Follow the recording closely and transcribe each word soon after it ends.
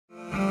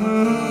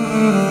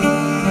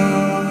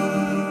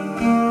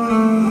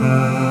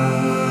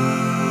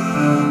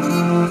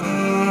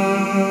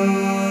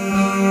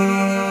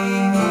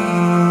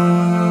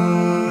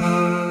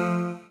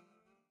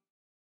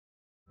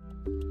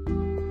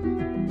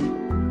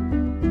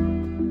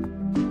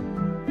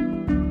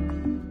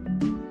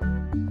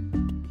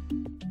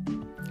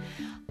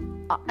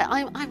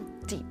I'm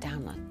deep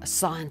down a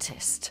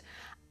scientist,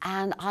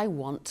 and I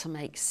want to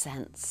make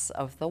sense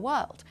of the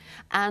world.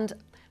 And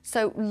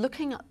so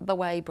looking at the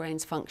way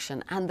brains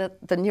function, and the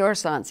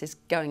neuroscience is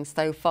going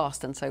so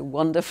fast and so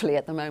wonderfully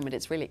at the moment,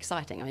 it's really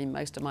exciting. I mean,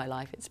 most of my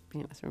life it's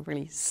been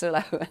really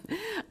slow.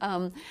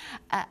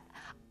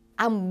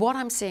 And what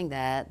I'm seeing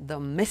there, the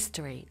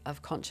mystery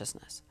of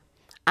consciousness.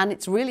 And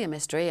it's really a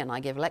mystery, and I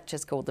give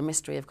lectures called The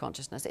Mystery of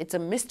Consciousness. It's a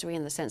mystery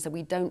in the sense that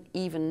we don't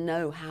even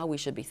know how we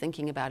should be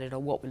thinking about it or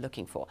what we're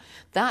looking for.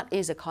 That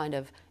is a kind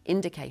of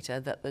indicator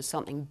that there's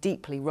something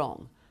deeply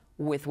wrong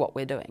with what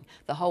we're doing.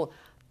 The whole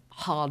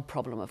hard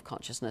problem of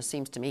consciousness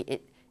seems to me,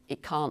 there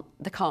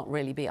can't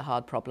really be a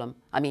hard problem.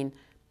 I mean,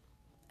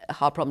 a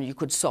hard problem you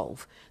could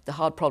solve. The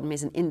hard problem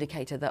is an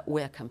indicator that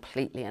we're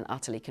completely and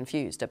utterly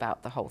confused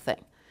about the whole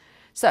thing.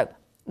 So,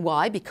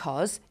 why?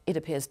 Because it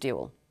appears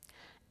dual.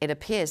 It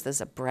appears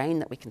there's a brain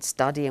that we can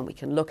study and we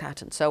can look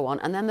at and so on,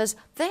 and then there's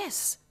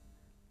this.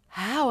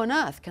 How on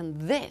earth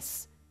can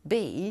this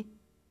be,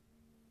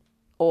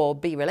 or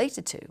be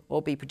related to,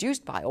 or be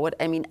produced by, or what?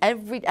 I mean,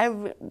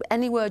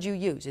 any word you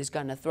use is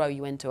going to throw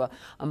you into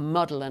a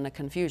muddle and a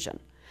confusion,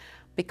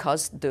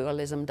 because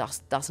dualism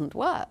doesn't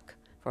work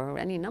for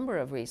any number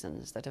of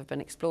reasons that have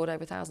been explored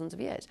over thousands of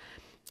years.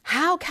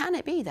 How can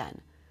it be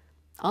then?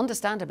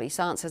 Understandably,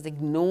 science has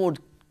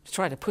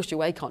tried to push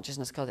away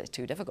consciousness because it's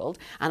too difficult,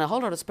 and a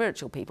whole lot of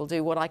spiritual people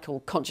do what I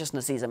call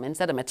consciousnessism.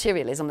 Instead of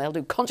materialism, they'll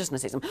do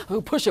consciousnessism,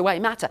 who push away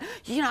matter.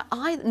 You know,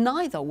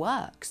 neither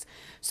works.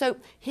 So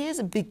here's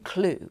a big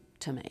clue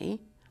to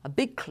me, a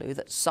big clue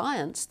that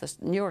science, the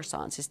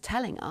neuroscience, is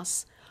telling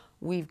us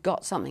we've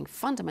got something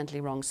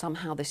fundamentally wrong.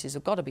 Somehow this has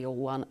got to be all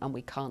one, and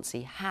we can't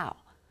see how.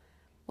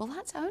 Well,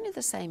 that's only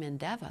the same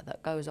endeavor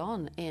that goes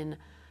on in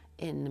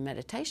the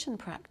meditation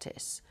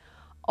practice,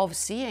 of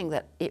seeing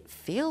that it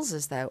feels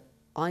as though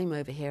I'm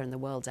over here and the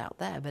world's out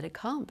there, but it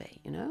can't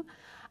be, you know?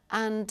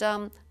 And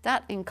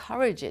that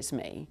encourages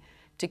me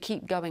to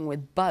keep going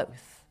with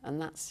both.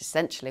 And that's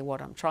essentially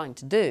what I'm trying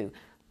to do.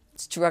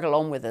 Struggle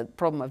on with the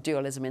problem of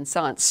dualism in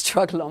science,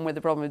 struggle on with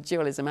the problem of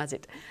dualism as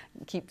it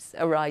keeps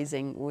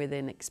arising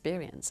within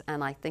experience.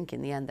 And I think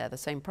in the end they're the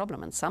same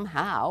problem. And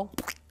somehow,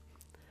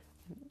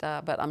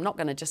 but I'm not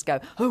going to just go,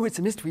 oh, it's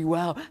a mystery,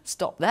 well,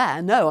 stop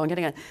there. No, I'm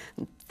going to go,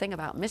 the thing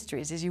about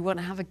mysteries is you want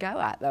to have a go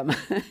at them.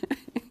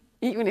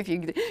 Even if you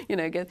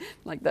get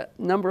like the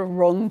number of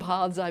wrong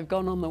paths I've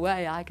gone on the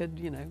way, I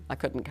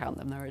couldn't count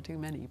them. There are too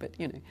many. But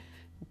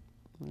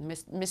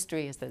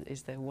mystery is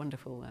the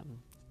wonderful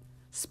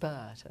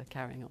spur to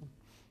carrying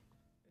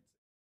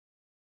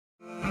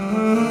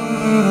on.